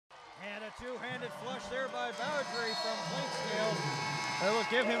a two-handed flush there by Bowdry from Clinkscales. That will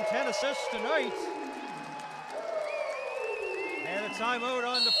give him 10 assists tonight. And a timeout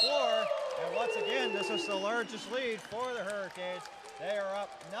on the floor. And once again, this is the largest lead for the Hurricanes. They are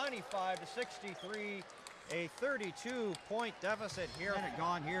up 95-63, a 32-point deficit here. And it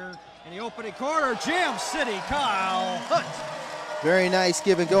gone here in the opening quarter. Jam City, Kyle Hunt. Very nice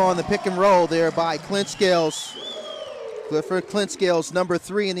give and go on the pick and roll there by Clinkscales. Cliff Clinkscales, number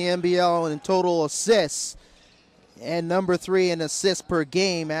 3 in the NBL in total assists, and number 3 in assists per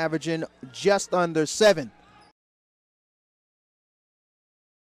game, averaging just under 7.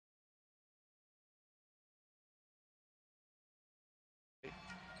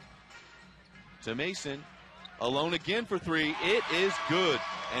 To Mason, alone again for 3. It is good,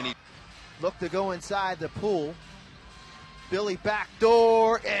 and he looked to go inside the pool. Billy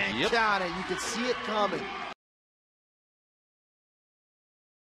backdoor and count it. You can see it coming.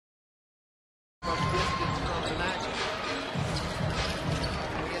 From distance from the Magic.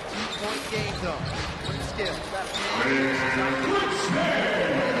 We get 2-point game though. Clinkscales,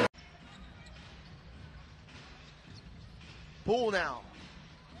 Poole now.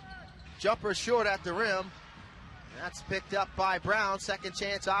 Jumper short at the rim. That's picked up by Brown. Second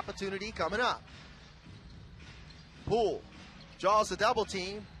chance opportunity coming up. Poole draws the double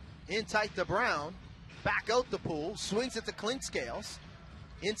team. In tight to Brown. Back out the Poole. Swings it to Clinkscales.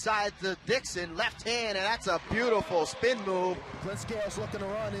 Inside the Dixon, left hand, and that's a beautiful spin move. Clinkscales looking to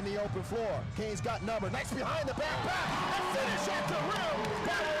run in the open floor. Kane's got number. Nice behind the back pass. And finish at the rim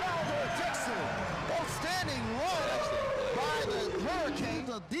by Ronaldo Dixon. Outstanding run by the Hurricanes.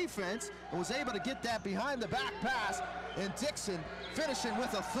 The defense and was able to get that behind the back pass. And Dixon finishing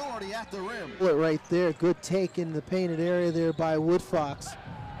with authority at the rim. Right there, good take in the painted area there by Woodfox.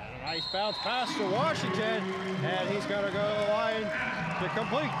 Nice bounce pass to Washington, and he's got to go to the line to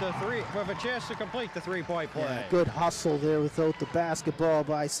complete the three, with a chance to complete the three-point play. Yeah, good hustle there without the basketball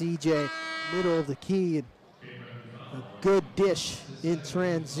by CJ, middle of the key, and a good dish in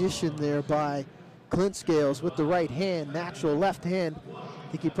transition there by Clinkscales with the right hand, natural left hand.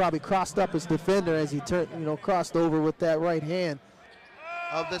 I think he probably crossed up his defender as he turned, crossed over with that right hand.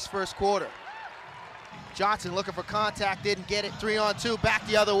 Of this first quarter. Johnson looking for contact, didn't get it. 3-on-2, back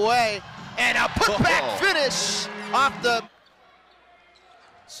the other way, and a putback finish off the.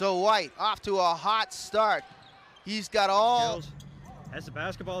 So White off to a hot start. He's got all. Has the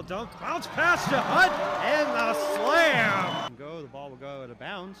basketball dunked, bounce pass to Hunt, and the slam. The ball will go out of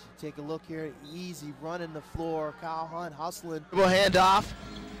bounds. Take a look here, easy running the floor. Kyle Hunt hustling. Handoff.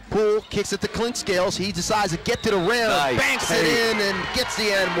 Poole kicks it to Clinkscales. He decides to get to the rim, banks it in, and gets the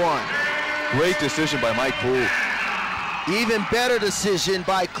N1. Great decision by Mike Poole. Even better decision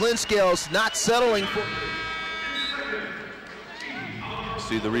by Clinkscales, not settling for.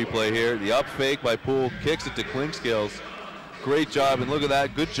 See the replay here. The up fake by Poole, kicks it to Clinkscales. Great job, and look at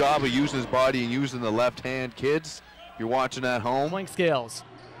that. Good job of using his body and using the left hand. Kids, you're watching at home. Clinkscales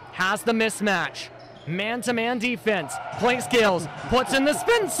has the mismatch. Man-to-man defense. Clinkscales puts in the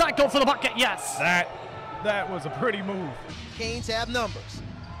spin cycle for the bucket. Yes. That was a pretty move. Canes have numbers.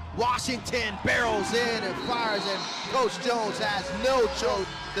 Washington barrels in and fires, and Coach Jones has no choice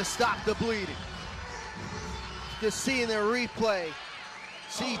to stop the bleeding. Just seeing the replay,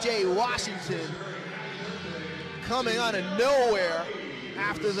 C.J. Washington coming out of nowhere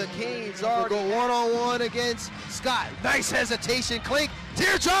after the Canes already go one-on-one against Scott. Nice hesitation, Clink,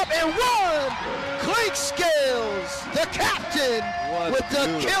 teardrop, and one! Clinkscales, the captain, with the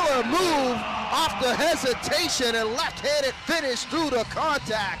killer move off the hesitation and left-handed finish through the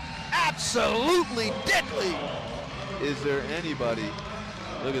contact. Absolutely deadly. Is there anybody?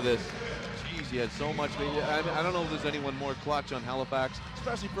 Look at this. Jeez, he had so much. I don't know if there's anyone more clutch on Halifax,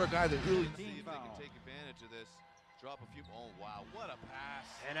 especially for a guy that really. See if they can take advantage of this. Drop a few. Oh wow, what a pass!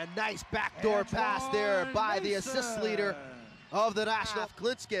 And a nice backdoor pass there by the assist leader of the National,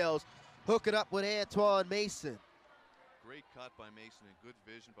 Clinkscales, hooking up with Antoine Mason. Great cut by Mason and good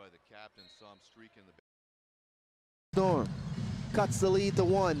vision by the captain. Saw him streak in the. Storm cuts the lead to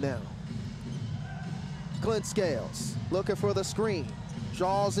 1 now. Clinkscales looking for the screen.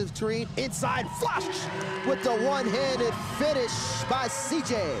 Draws his screen, inside flush with the one-handed finish by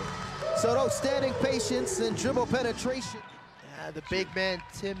CJ. So outstanding patience and dribble penetration. The big man,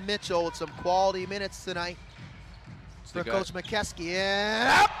 Tim Mitchell, with some quality minutes tonight for Coach McKeskey. And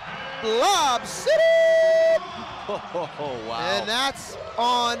up, Lob City! Oh, wow. And that's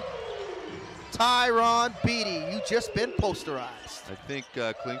on Tyron Beatty. You just been posterized. I think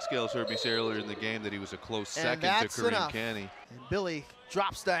Clinkscales heard me say earlier in the game that he was a close second to Kareem Canny. And Billy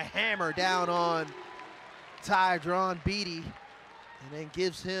drops the hammer down on Tyron Beatty. And then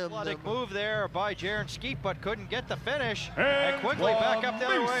gives him athletic move there by Jaron Skeet, but couldn't get the finish. And quickly back up the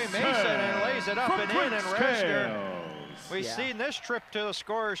other way, Mason, and lays it up and in, and Resner. We've seen this trip to the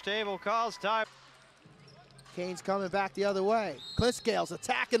scorer's table, calls time. Canes coming back the other way. Clinkscales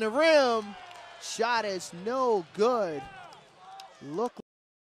attacking the rim. Shot is no good. Look.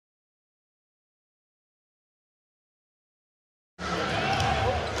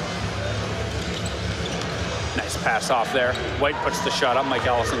 Nice pass off there. White puts the shot up. Mike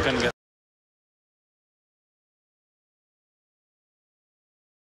Allison couldn't get.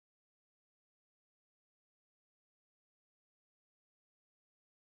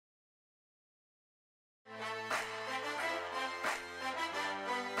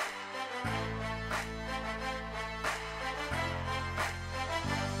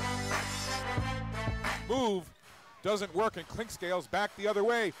 Move doesn't work, and Clinkscales back the other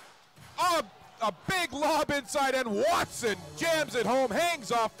way. A big lob inside, and Watson jams it home,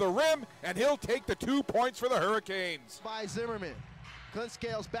 hangs off the rim, and he'll take the 2 points for the Hurricanes. By Zimmerman.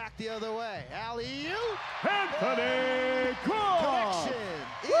 Clinkscales back the other way. Alley-oop. Anthony Cox. Connection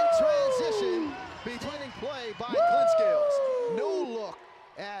in transition between play by Clinkscales. No look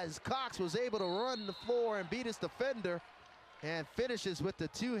as Cox was able to run the floor and beat his defender and finishes with the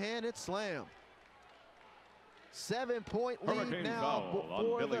two-handed slam. 7-point lead Hurricane now foul for on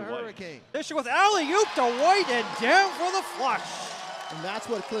the Billy White. Hurricane. This with alley-oop to White and down for the flush. And that's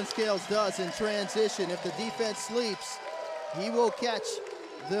what Clinkscales does in transition. If the defense sleeps, he will catch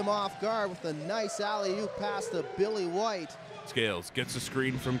them off guard with a nice alley-oop pass to Billy White. Scales gets a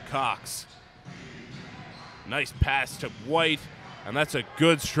screen from Cox. Nice pass to White, and that's a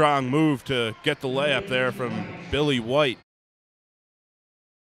good, strong move to get the layup there from Billy White.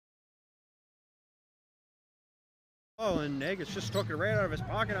 Oh, and Nagus just took it right out of his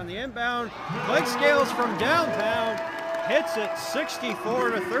pocket on the inbound. Clinkscales from downtown hits it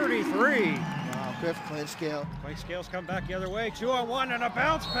 64-33. Wow, Cliff Clinkscales. Clinkscales come back the other way, 2-on-1, and a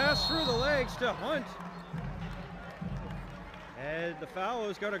bounce pass through the legs to Hunt. And the foul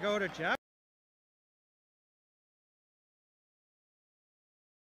is going to go to Jack.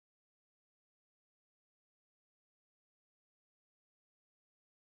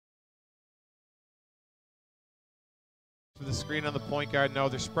 For the screen on the point guard. No,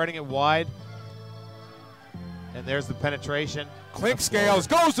 they're spreading it wide. And there's the penetration. Clinkscales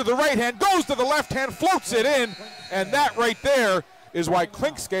goes to the right hand, goes to the left hand, floats it in, and that right there is why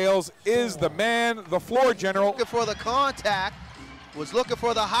Clinkscales is the man, the floor general. Looking for the contact, was looking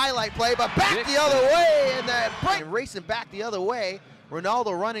for the highlight play, but back the other way, and that break. Racing back the other way,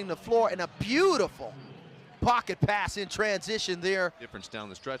 Ronaldo running the floor, and a beautiful pocket pass in transition there. Difference down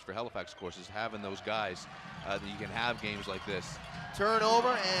the stretch for Halifax, of course, is having those guys that you can have games like this. Turnover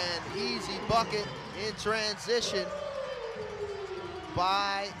and easy bucket in transition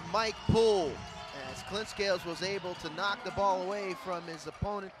by Mike Poole, as Clinkscales was able to knock the ball away from his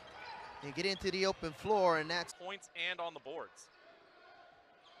opponent and get into the open floor, and that's points and on the boards.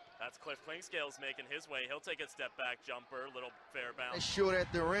 That's Cliff Clinkscales making his way. He'll take a step back jumper, little fair bounce. short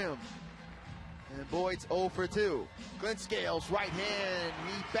at the rim. And Boyd's 0 for 2. Clinkscales right hand,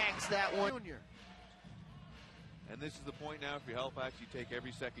 he banks that one. And this is the point now for Halifax. You take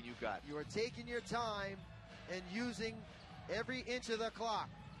every second you've got. You are taking your time and using every inch of the clock.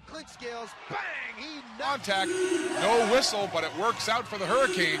 Clinkscales, bang! He Contact, no whistle, but it works out for the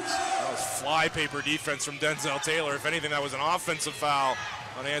Hurricanes. That was flypaper defense from Denzel Taylor. If anything, that was an offensive foul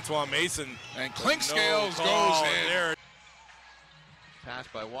on Antoine Mason. And Clinkscales goes in. There. Pass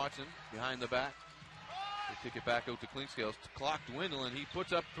by Watson behind the back. They kick it back out to Clinkscales. Clock dwindling. He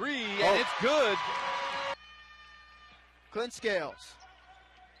puts up 3, and it's good. Clinkscales.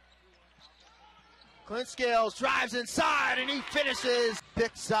 Clinkscales drives inside and he finishes.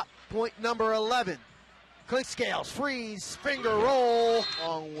 Picks up point number 11. Clinkscales freeze, finger roll,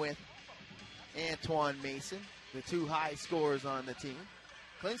 along with Antoine Mason, the two high scorers on the team.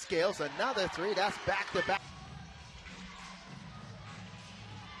 Clinkscales, another 3. That's back-to-back.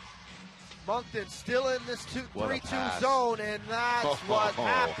 Moncton still in this 3-2 zone, and that's what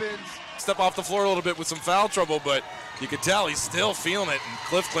happens. Step off the floor a little bit with some foul trouble, but you can tell he's still feeling it. And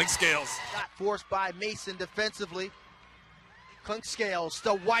Cliff Clinkscales. Not forced by Mason defensively. Clinkscales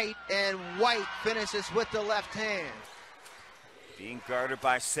to White, and White finishes with the left hand. Being guarded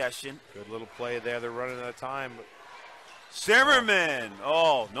by Session. Good little play there. They're running out of time. Zimmerman.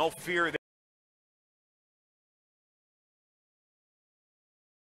 Oh, no fear there.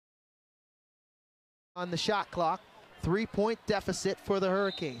 On the shot clock, 3-point deficit for the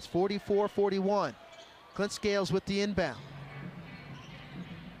Hurricanes, 44-41. Clinkscales with the inbound.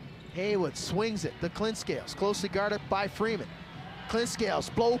 Haywood swings it to Clinkscales, closely guarded by Freeman.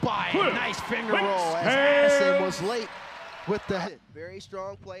 Clinkscales blow by. Nice finger roll as Addison was late with the hit. Very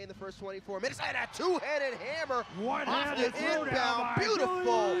strong play in the first 24 minutes. And a two-headed hammer off the inbound.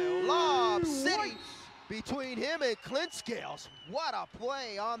 Beautiful lob city between him and Clinkscales. What a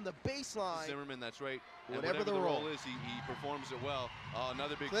play on the baseline. Zimmerman, that's right. Whatever the role is, he performs it well.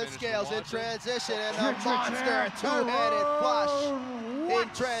 Another big Clinkscales in transition, and a monster two-headed flush in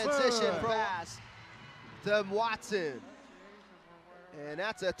transition pass to Watson. And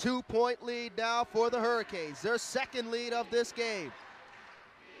that's a 2-point lead now for the Hurricanes. Their second lead of this game.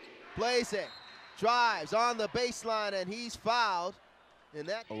 Plays it, drives on the baseline, and he's fouled. And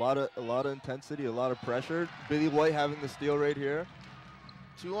that a lot of intensity, a lot of pressure. Billy White having the steal right here.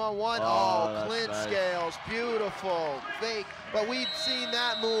 2-on-1. Oh, Clinkscales, nice. Beautiful fake. But we've seen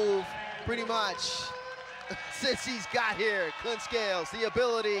that move pretty much since he's got here. Clinkscales, the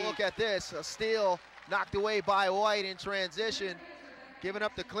ability. Look at this, a steal knocked away by White in transition. Giving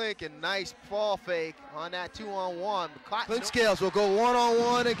up the Clink, and nice fall fake on that 2-on-1. Clinkscales will go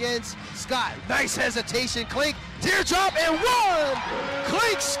 1-on-1 against Scott. Nice hesitation, Clink, teardrop, and one!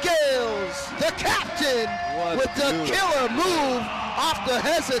 Clinkscales, the captain, with the killer move off the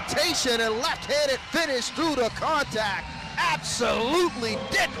hesitation and left-handed finish through the contact. Absolutely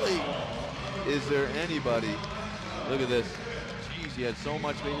deadly. Is there anybody? Look at this. He had so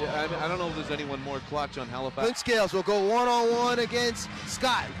much. I don't know if there's anyone more clutch on Halifax. Clinkscales will go 1-on-1 against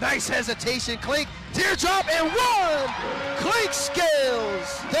Scott. Nice hesitation, Clink, teardrop, and one!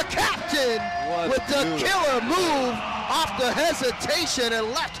 Clinkscales, the captain, with the killer move off the hesitation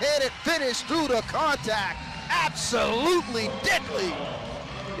and left-handed finish through the contact. Absolutely deadly.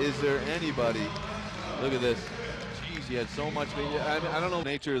 Is there anybody? Look at this. Jeez, he had so much. I don't know the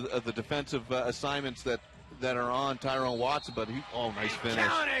nature of the defensive assignments that are on Tyrone Watson, but nice finish.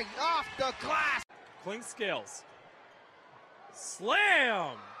 Counting off the glass. Clinkscales.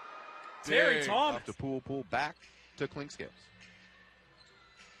 Slam! Terry Thomas. Off the pull back to Clinkscales.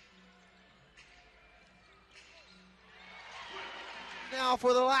 Now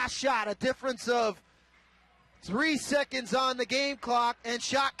for the last shot, a difference of 3 seconds on the game clock and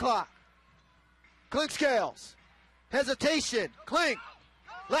shot clock. Clinkscales, hesitation, Clink,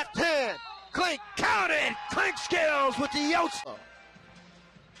 left hand, Clink, counted! Clinkscales with the Yost.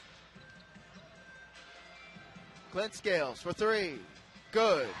 Clinkscales for three.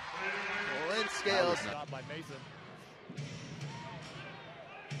 Good. Clinkscales. By Mason.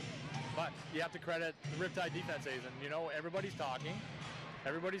 But you have to credit the Riptide defense, Aizen. You know, everybody's talking.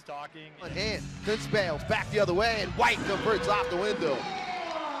 Everybody's talking. One hand. Clinkscales back the other way, and White converts off the window.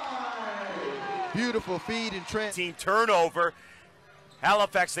 Beautiful feed and trend. Team turnover.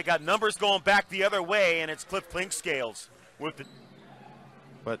 Halifax, they got numbers going back the other way, and it's Cliff Clinkscales with the.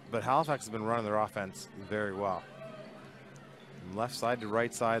 But Halifax has been running their offense very well. From left side to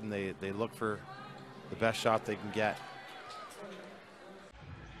right side, and they look for the best shot they can get.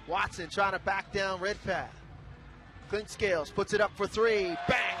 Watson trying to back down Redpath. Clinkscales puts it up for three.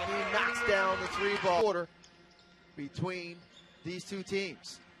 Bang! And he knocks down the three-ball quarter between these two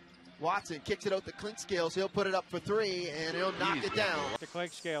teams. Watson kicks it out to Clinkscales. He'll put it up for three, and he'll knock it down. To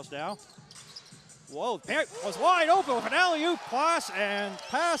Clinkscales now. Whoa, it was wide open with an alley-oop pass,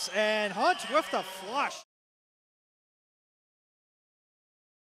 and Hunt with the flush.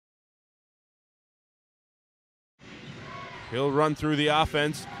 He'll run through the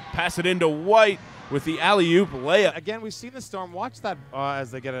offense, pass it into White with the alley-oop layup. Again, we've seen the Storm. Watch that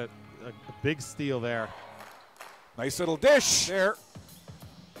as they get a big steal there. Nice little dish there.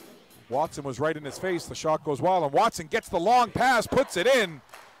 Watson was right in his face. The shot goes wild, and Watson gets the long pass, puts it in,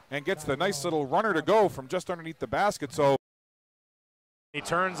 and gets the nice little runner to go from just underneath the basket. So he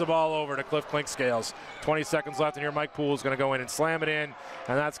turns the ball over to Cliff Clinkscales. 20 seconds left, and here Mike Poole is going to go in and slam it in,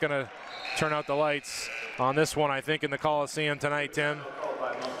 and that's going to turn out the lights on this one, I think, in the Coliseum tonight, Tim.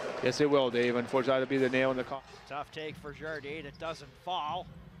 Yes, it will, Dave. Unfortunately, that'll be the nail in the coffin. Tough take for Jardine. It doesn't fall.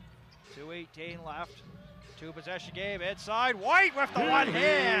 2:18 left. Two-possession game inside. White with the one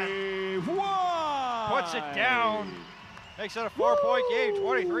hand. Puts it down. Makes it a 4-point game,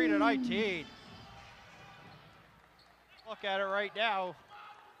 23-19. Look at it right now.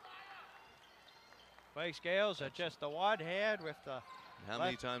 Clinkscales at just the one hand with the. How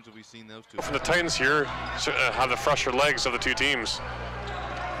many times have we seen those two? From the Titans here, have the fresher legs of the two teams.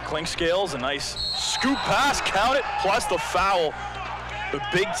 Clinkscales, a nice scoop pass, count it, plus the foul. The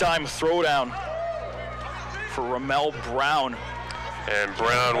big-time throwdown for Ramel Brown. And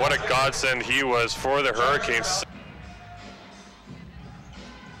Brown, what a godsend he was for the Hurricanes.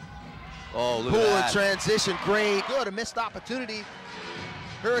 Oh, look Poole at that. in transition, great. Good, a missed opportunity.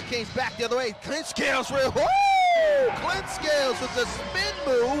 Hurricanes back the other way. Clinkscales with, woo! Clinkscales with the spin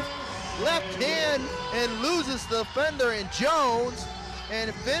move. Left hand and loses the defender in Jones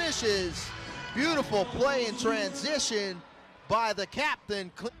and finishes. Beautiful play in transition by the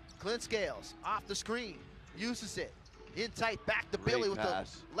captain. Clinkscales off the screen, uses it. In tight, back to Billy with the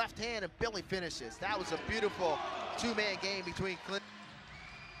left hand, and Billy finishes. That was a beautiful two-man game between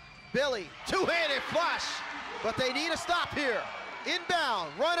Billy, two-handed flush, but they need a stop here.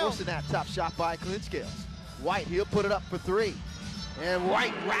 Inbound, run out. That top shot by Clinkscales. White, he'll put it up for three. And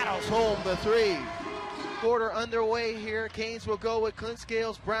White rattles home the three. Quarter underway here. Canes will go with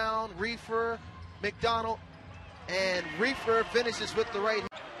Clinkscales, Brown, Reefer, McDonald, and Reefer finishes with the right.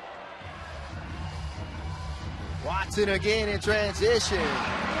 Watson again in transition.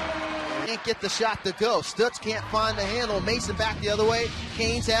 Can't get the shot to go. Stutz can't find the handle. Mason back the other way.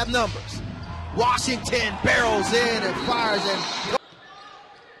 Canes have numbers. Washington barrels in and fires and.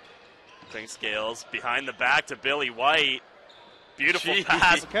 Clinkscales behind the back to Billy White. Beautiful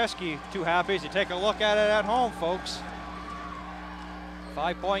pass. Keski, too happy as you take a look at it at home, folks.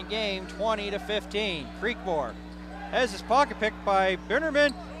 5-point game, 20-15. Creekmore has his pocket picked by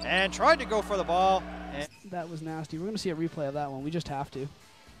Binnerman and tried to go for the ball. That was nasty. We're going to see a replay of that one. We just have to.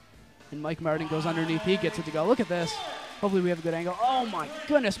 And Mike Martin goes underneath. He gets it to go. Look at this. Hopefully we have a good angle. Oh, my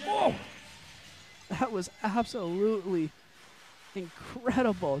goodness. Whoa. That was absolutely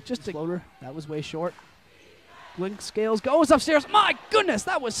incredible. Just a floater. That was way short. Clinkscales goes upstairs. My goodness,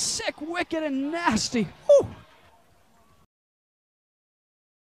 that was sick, wicked, and nasty. Whew.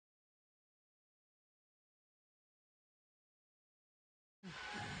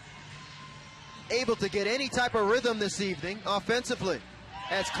 Able to get any type of rhythm this evening offensively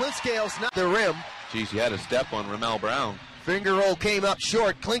as Clinkscales not the rim. Geez, he had a step on Ramel Brown. Finger roll came up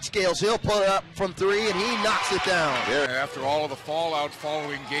short. Clinkscales, he'll put it up from three, and he knocks it down. Yeah. After all of the fallout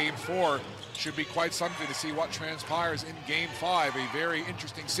following Game 4, should be quite something to see what transpires in Game 5. A very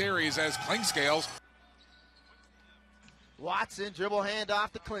interesting series as Clinkscales. Watson, dribble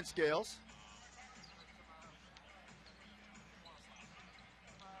handoff to Clinkscales.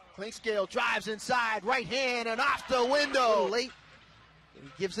 Clinkscale drives inside, right hand, and off the window. Late. He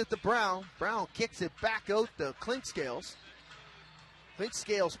gives it to Brown. Brown kicks it back out to Clinkscales.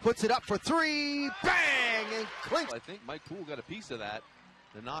 Clinkscales puts it up for three. Bang! And I think Mike Poole got a piece of that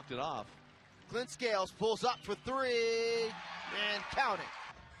and knocked it off. Clinkscales pulls up for three and counting.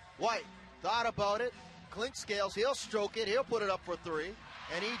 White thought about it. Clinkscales, he'll stroke it. He'll put it up for three,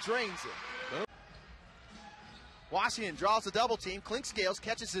 and he drains it. Washington draws a double team. Clinkscales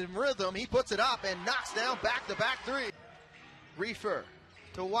catches in rhythm. He puts it up and knocks down back-to-back three. Reefer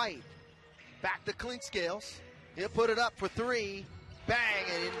to White. Back to Clinkscales. He'll put it up for three. Bang,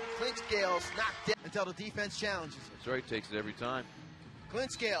 and Clinkscales knocked down until the defense challenges it. That's right, takes it every time.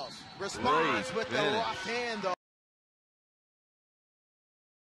 Clinkscales responds with the left hand, though.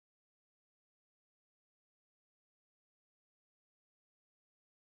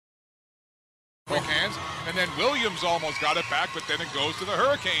 Quick hands, and then Williams almost got it back, but then it goes to the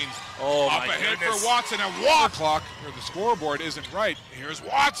Hurricanes. Oh, up ahead for Watson, and Watt clock where the scoreboard isn't right. Here's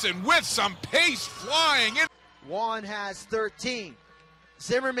Watson with some pace flying in. Juan has 13.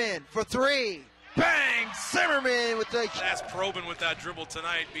 Zimmerman for three. Bang! Zimmerman with the... That's probing with that dribble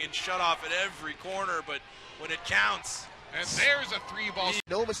tonight, being shut off at every corner, but when it counts. And there's a three-ball.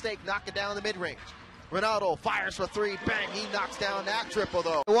 No mistake, knocking down the mid-range. Ronaldo fires for three. Bang! He knocks down that triple,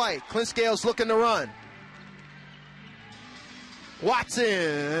 though. White, Clinkscales looking to run.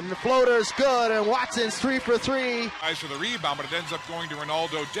 Watson, the floater's good, and Watson's 3 for 3. Eyes for the rebound, but it ends up going to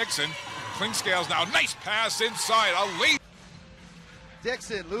Ronaldo Dixon. Clinkscales now, nice pass inside, a late.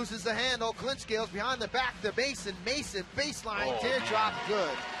 Dixon loses the handle. Clinkscales behind the back to Mason. Mason baseline, teardrop, good.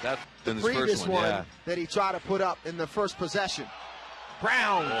 That's the previous one that he tried to put up in the first possession.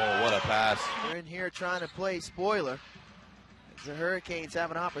 Brown. Oh, what a pass. They're in here trying to play spoiler. The Hurricanes have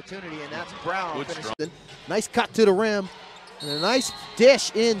an opportunity, and that's Brown. Nice cut to the rim, and a nice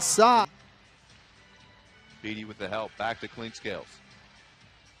dish inside. Beatty with the help, back to Clinkscales.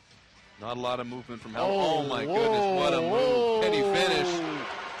 Not a lot of movement from help. Oh my goodness, what a move. Can he finish?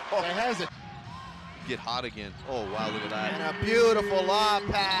 Oh, it has it. Get hot again. Oh, wow, look at that. And a beautiful lob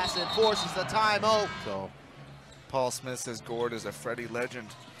pass and forces the timeout. So, Paul Smith says Gord is a Freddie legend.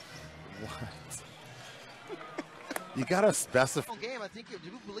 What? You got to specify. Game, I think you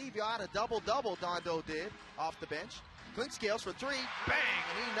believe you had a double-double, Dondo did, off the bench. Clinkscales for three, bang,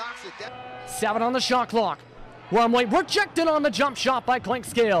 and he knocks it down. 7 on the shot clock. Wormley rejected on the jump shot by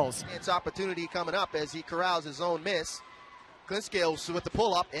Clinkscales. It's opportunity coming up as he corrals his own miss. Clinkscales with the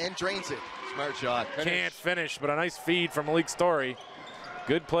pull-up and drains it. Smart shot. Can't finish, but a nice feed from Malik Story.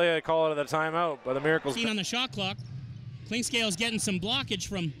 Good play, I call it at the timeout by the Miracles. On the shot clock. Clinkscales getting some blockage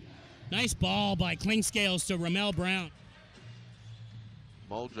from nice ball by Clinkscales to Ramel Brown.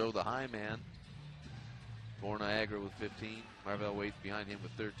 Mojo, the high man, for Niagara with 15. Marvell Waits behind him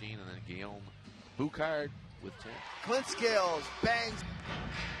with 13, and then Guillaume Boucard with 10. Clinkscales bangs.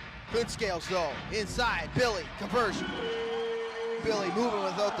 Clinkscales though, inside, Billy, conversion. Billy moving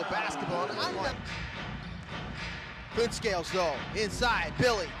without the basketball. Clinkscales though, inside,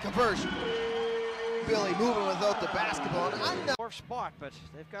 Billy, conversion. Billy moving without the basketball. Fourth spot, but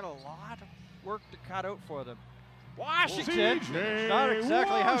they've got a lot of work to cut out for them. Washington, not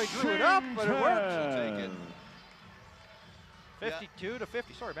exactly how he drew it up, but it worked. 52 to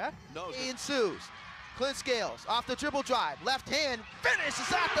 50, sorry, Matt. No, ensues. Clinkscales off the dribble drive, left hand,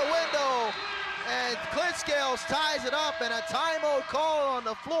 finishes at the window. And Clinkscales ties it up, and a timeout call on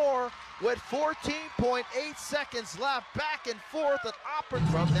the floor with 14.8 seconds left. Back and forth, an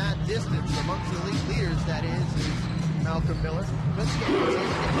opportunity from that distance amongst the elite leaders, that is Malcolm Miller.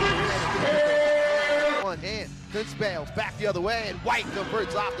 One hand, Clinkscales back the other way, and White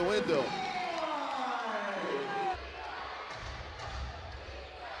converts off the window.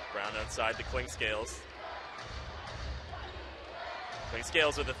 Brown outside to Clinkscales.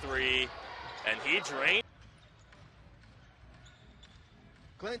 Clinkscales with a three, and he drained.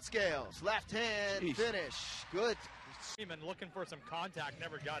 Clinkscales, left hand, finish, good. Freeman looking for some contact,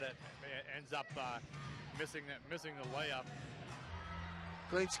 never got it. Ends up missing the layup.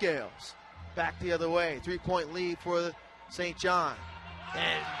 Clinkscales, back the other way, 3-point lead for St. John.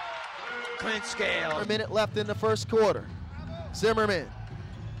 And Clinkscales. A minute left in the first quarter. Zimmerman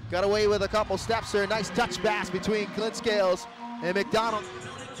got away with a couple steps there. Nice touch pass between Clinkscales and McDonald.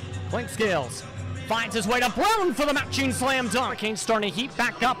 Clinkscales finds his way to Brown for the matching slam dunk. Hurricanes starting to heat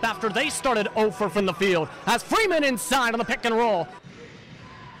back up after they started 0-for from the field. Has Freeman inside on the pick and roll.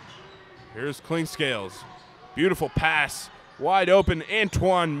 Here's Clinkscales. Beautiful pass. Wide open,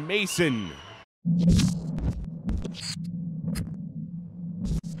 Antoine Mason.